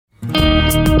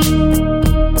Hey,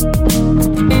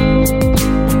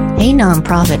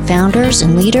 nonprofit founders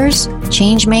and leaders,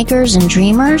 change makers and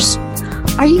dreamers.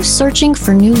 Are you searching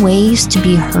for new ways to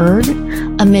be heard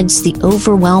amidst the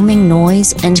overwhelming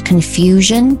noise and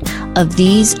confusion of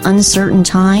these uncertain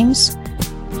times?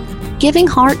 Giving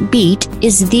Heart Beat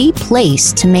is the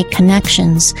place to make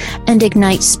connections and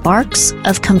ignite sparks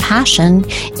of compassion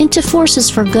into forces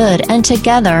for good, and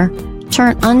together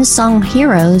turn unsung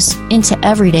heroes into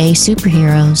everyday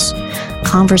superheroes.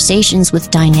 Conversations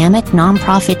with dynamic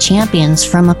nonprofit champions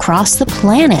from across the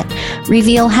planet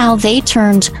reveal how they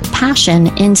turned passion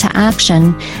into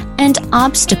action and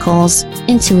obstacles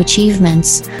into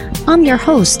achievements. I'm your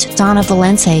host, Donna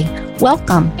Valente.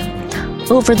 Welcome.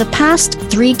 Over the past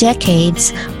 3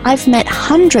 decades, I've met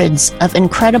hundreds of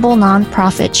incredible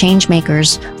nonprofit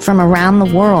changemakers from around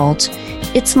the world.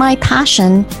 It's my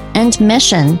passion and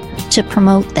mission to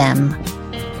promote them.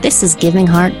 This is Giving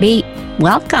Heart Beat.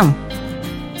 Welcome.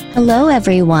 Hello,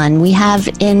 everyone. We have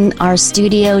in our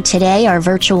studio today, our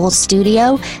virtual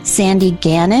studio, Sandy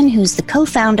Gannon, who's the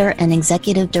co-founder and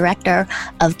executive director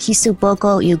of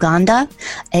Kisuboko Uganda,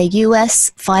 a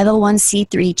U.S.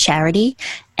 501c3 charity,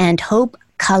 and Hope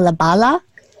Kalabala,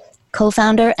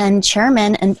 co-founder and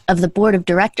chairman of the board of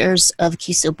directors of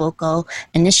Kisuboko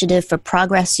Initiative for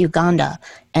Progress Uganda,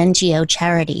 NGO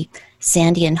charity.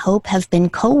 Sandy and Hope have been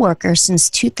co-workers since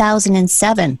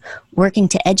 2007, working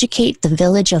to educate the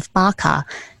village of Baka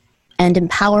and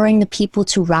empowering the people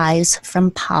to rise from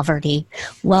poverty.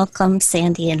 Welcome,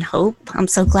 Sandy and Hope. I'm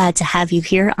so glad to have you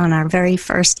here on our very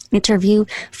first interview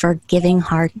for Giving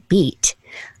Heart Beat.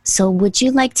 So would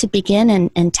you like to begin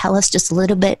and tell us just a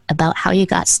little bit about how you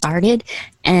got started?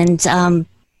 And then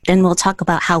we'll talk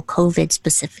about how COVID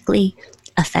specifically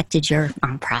affected your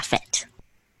nonprofit.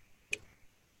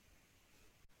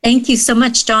 Thank you so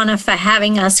much, Donna, for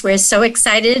having us. We're so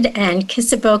excited, and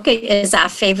Kisuboko is our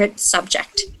favorite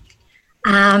subject.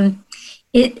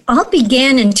 It all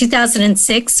began in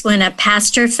 2006 when a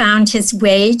pastor found his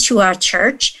way to our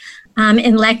church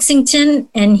in Lexington,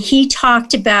 and he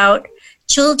talked about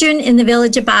children in the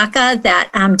village of Baka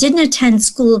that didn't attend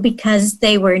school because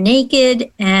they were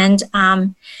naked and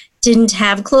didn't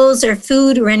have clothes or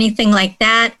food or anything like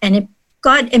that, and it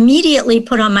God immediately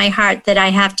put on my heart that I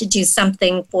have to do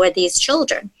something for these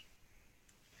children.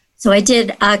 So I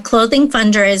did a clothing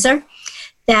fundraiser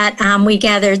that we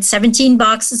gathered 17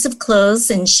 boxes of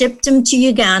clothes and shipped them to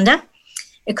Uganda.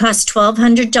 It cost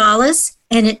 $1,200,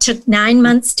 and it took 9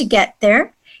 months to get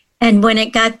there. And when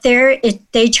it got there,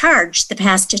 they charged the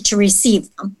pastor to receive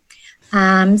them.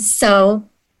 So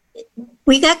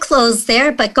we got clothes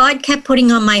there, but God kept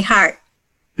putting on my heart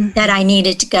that I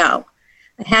needed to go.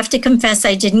 I have to confess,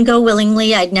 I didn't go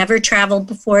willingly. I'd never traveled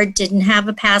before, didn't have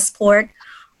a passport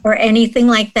or anything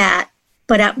like that.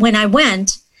 But when I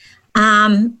went,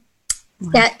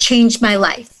 that changed my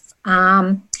life.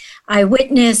 I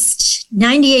witnessed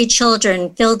 98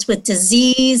 children filled with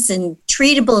disease and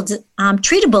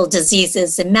treatable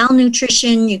diseases and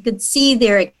malnutrition. You could see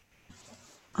their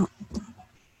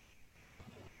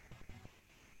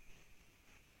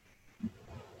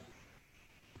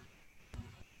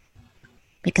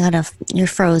You're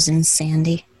frozen,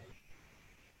 Sandy.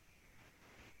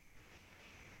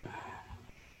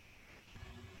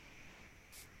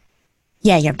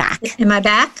 Yeah, you're back. Am I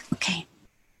back? Okay.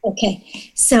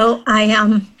 Okay. So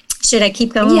should I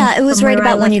keep going? Yeah, it was right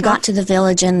about when you got to the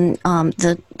village and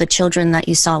the children that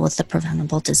you saw with the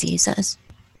preventable diseases.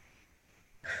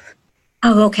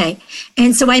 Oh, okay.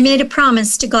 And so I made a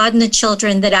promise to God and the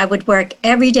children that I would work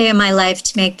every day of my life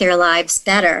to make their lives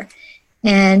better.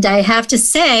 And I have to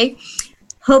say,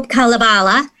 Hope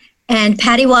Kalabala and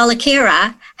Patty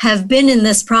Walakira have been in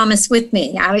this promise with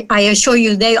me. I assure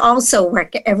you they also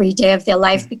work every day of their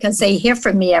life because they hear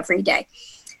from me every day.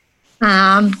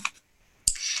 And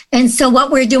so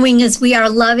what we're doing is we are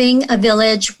loving a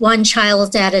village one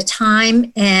child at a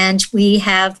time, and we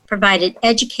have provided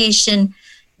education,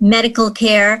 medical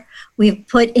care. We've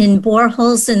put in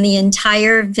boreholes in the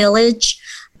entire village.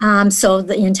 So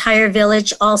the entire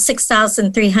village, all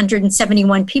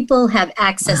 6,371 people have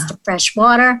access to fresh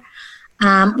water.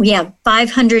 We have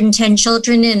 510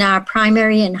 children in our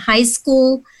primary and high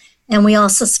school, and we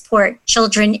also support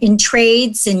children in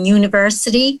trades and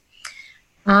university.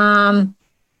 We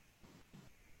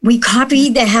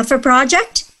copy the Heifer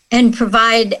Project and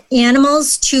provide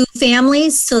animals to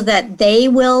families so that they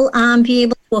will be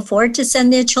able to afford to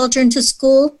send their children to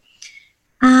school.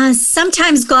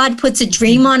 Sometimes God puts a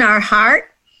dream on our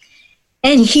heart,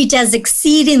 and he does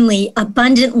exceedingly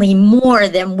abundantly more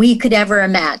than we could ever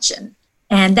imagine.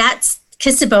 And that's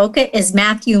Kisuboko is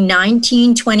Matthew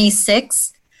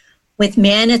 19:26, with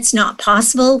man, it's not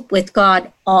possible. With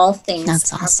God, all things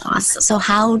That's are awesome. possible. So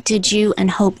how did you and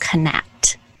Hope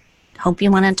connect? Hope, you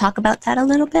want to talk about that a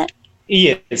little bit?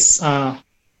 Yes.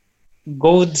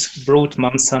 God brought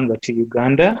Mom Sandra to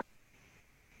Uganda.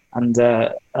 And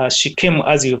she came,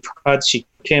 as you've heard, she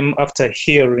came after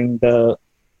hearing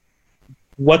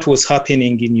what was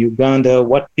happening in Uganda,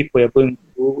 what people are going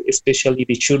through, especially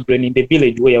the children in the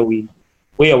village where we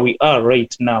are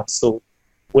right now. So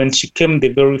when she came the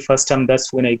very first time,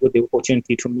 that's when I got the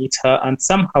opportunity to meet her. And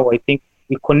somehow I think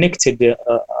we connected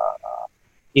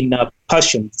in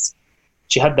passions.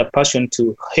 She had the passion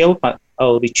to help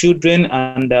the children,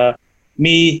 and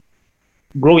me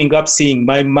growing up seeing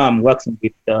my mom working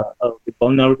with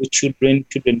vulnerable children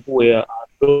who were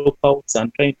dropouts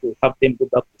and trying to have them go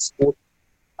back to school.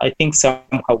 I think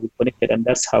somehow we connected, and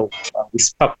that's how we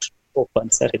sparked off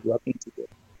and started working together.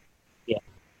 Yeah.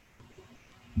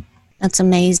 That's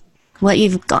amazing. What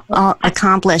you've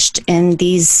accomplished in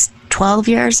these 12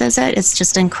 years, is it? It's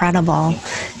just incredible.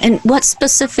 And what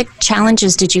specific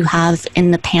challenges did you have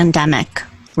in the pandemic?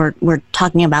 We're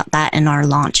talking about that in our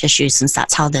launch issue, since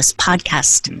that's how this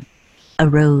podcast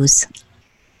arose.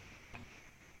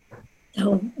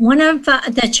 So one of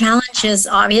the challenges,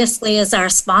 obviously, is our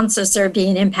sponsors are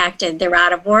being impacted. They're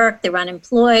out of work, they're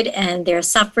unemployed, and they're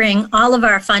suffering. All of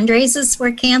our fundraisers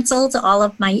were canceled. All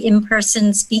of my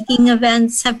in-person speaking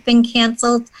events have been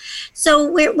canceled. So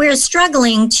we're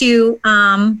struggling to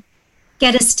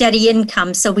get a steady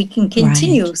income so we can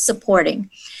continue supporting.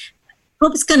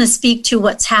 Hope's going to speak to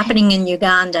what's happening in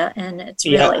Uganda, and it's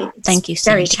really thank you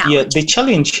very challenging. Yeah, the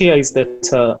challenge here is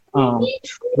that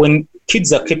when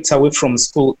kids are kept away from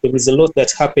school, there is a lot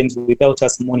that happens without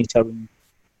us monitoring.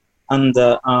 And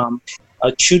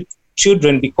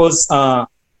children, because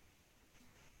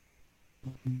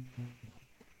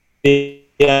they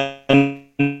are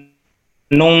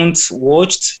not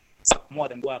watched more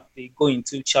than work, they go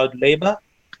into child labor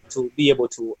to be able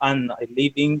to earn a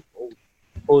living,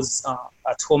 because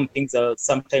at home things are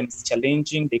sometimes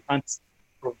challenging. They can't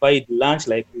provide lunch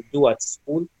like we do at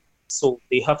school, so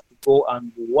they have to go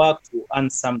and work to earn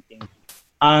something.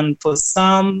 And for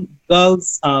some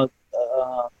girls, some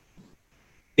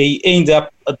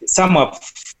have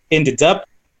ended up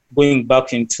going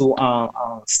back into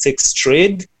sex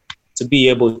trade to be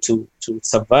able to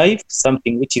survive,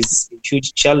 something which is a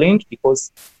huge challenge,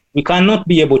 because we cannot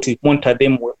be able to monitor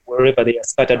them wherever they are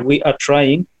scattered. We are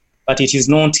trying, but it is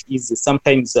not easy.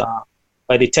 Sometimes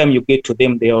by the time you get to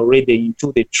them, they are already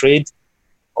into the trade,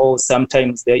 or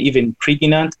sometimes they're even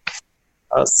pregnant,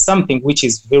 something which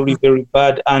is very, very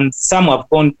bad. And some have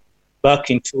gone back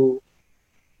into,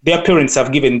 their parents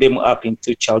have given them up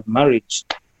into child marriage,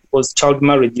 because child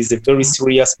marriage is a very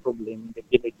serious problem in the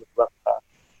village of Rwaka,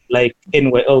 like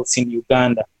anywhere else in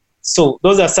Uganda. So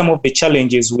those are some of the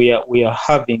challenges we are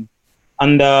having.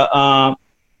 And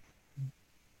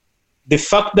the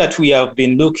fact that we have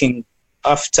been looking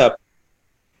after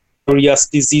various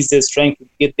diseases, trying to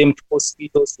get them to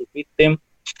hospitals to treat them.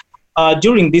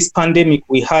 During this pandemic,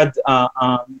 we had a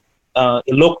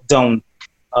lockdown.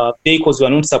 Vehicles were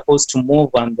not supposed to move,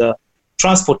 and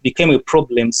transport became a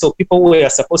problem. So people were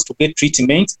supposed to get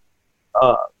treatment.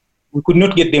 We could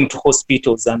not get them to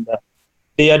hospitals, and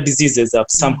their diseases have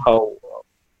somehow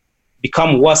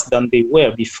become worse than they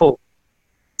were before.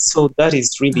 So that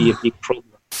is really a big problem.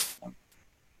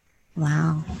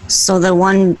 Wow. So the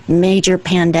one major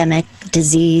pandemic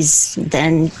disease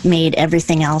then made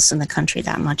everything else in the country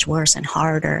that much worse and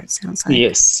harder, it sounds like.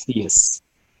 Yes.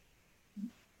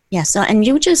 Yeah, so, and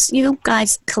you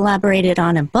guys collaborated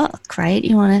on a book, right?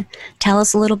 You want to tell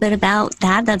us a little bit about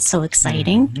that? That's so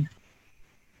exciting. Mm-hmm.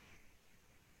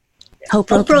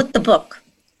 Hope wrote the book.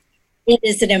 It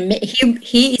is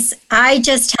I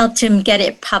just helped him get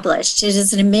it published. It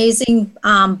is an amazing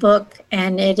book,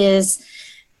 and it is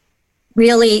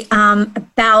really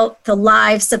about the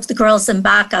lives of the girls in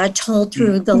Baka told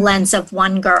through the lens of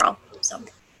one girl. So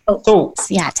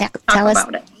yeah, tell us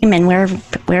about it, and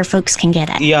where folks can get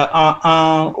it.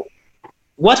 Yeah,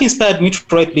 what inspired me to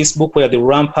write this book were the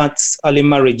rampant early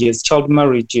marriages, child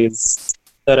marriages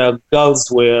that our girls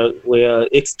were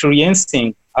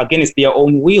experiencing against their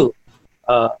own will.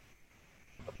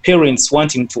 Parents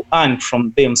wanting to earn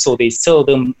from them, so they sell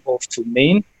them off to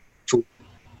men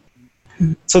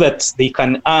so that they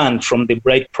can earn from the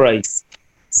bride price.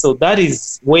 So that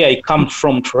is where I come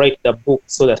from to write the book,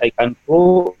 so that I can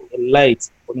throw a light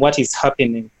on what is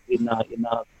happening in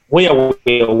where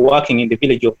we are working in the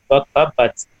village of Baka,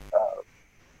 but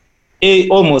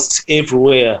almost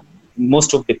everywhere,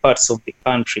 most of the parts of the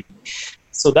country.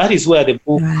 So that is where the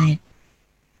book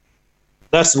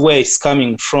that's where it's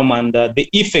coming from, and the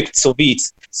effects of it.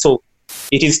 So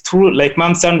it is true, like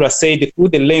Mom Sandra said, through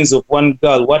the lens of one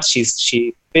girl, what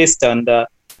she faced and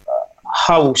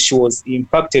how she was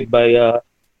impacted by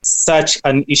such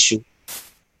an issue.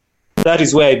 That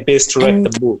is where I best write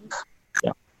the book.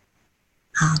 Yeah.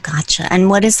 Oh, gotcha. And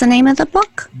what is the name of the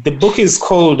book? The book is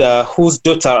called Whose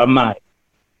Daughter Am I?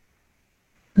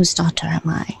 Whose Daughter Am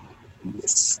I?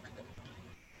 Yes.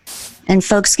 And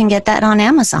folks can get that on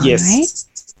Amazon, yes,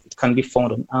 right? It can be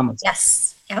found on Amazon.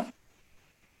 Yes. Yep.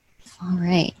 All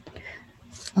right.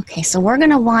 Okay, so we're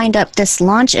going to wind up this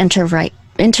launch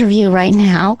interview right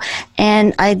now,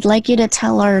 and I'd like you to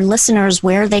tell our listeners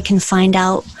where they can find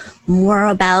out more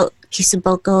about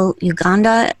Kisaboko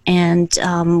Uganda and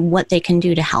what they can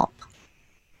do to help.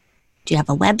 Do you have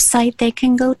a website they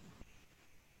can go to?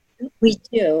 We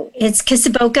do. It's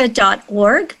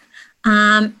kisaboka.org,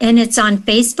 and it's on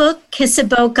Facebook,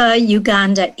 Kisaboka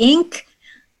Uganda Inc.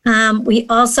 We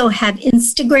also have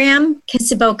Instagram,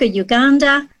 Kisaboka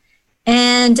Uganda,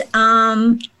 and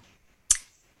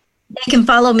they can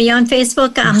follow me on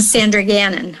Facebook. I'm Sandra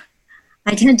Gannon.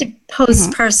 I tend to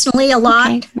post personally a lot.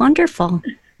 Okay, wonderful.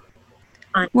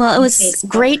 Well, it was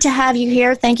great to have you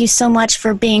here. Thank you so much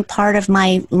for being part of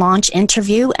my launch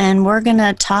interview, and we're going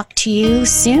to talk to you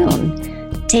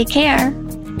soon. Take care.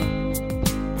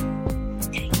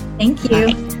 Thank you.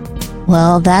 Right.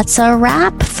 Well, that's a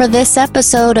wrap for this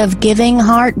episode of Giving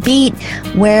Heartbeat,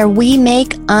 where we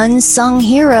make unsung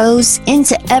heroes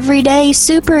into everyday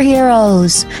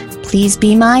superheroes. Please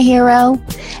be my hero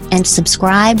and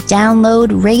subscribe,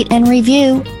 download, rate, and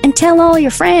review, and tell all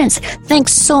your friends.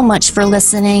 Thanks so much for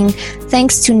listening.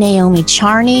 Thanks to Naomi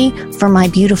Charney for my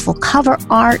beautiful cover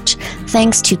art.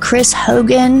 Thanks to Chris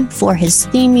Hogan for his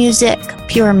theme music,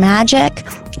 Pure Magic,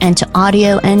 and to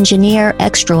audio engineer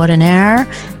extraordinaire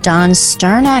Don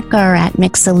Sternecker at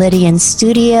Mixolydian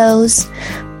Studios.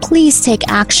 Please take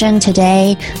action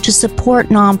today to support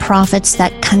nonprofits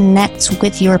that connect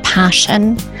with your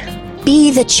passion.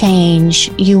 Be the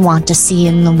change you want to see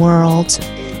in the world.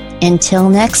 Until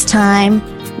next time,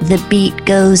 the beat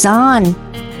goes on.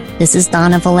 This is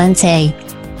Donna Valente.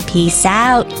 Peace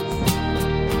out.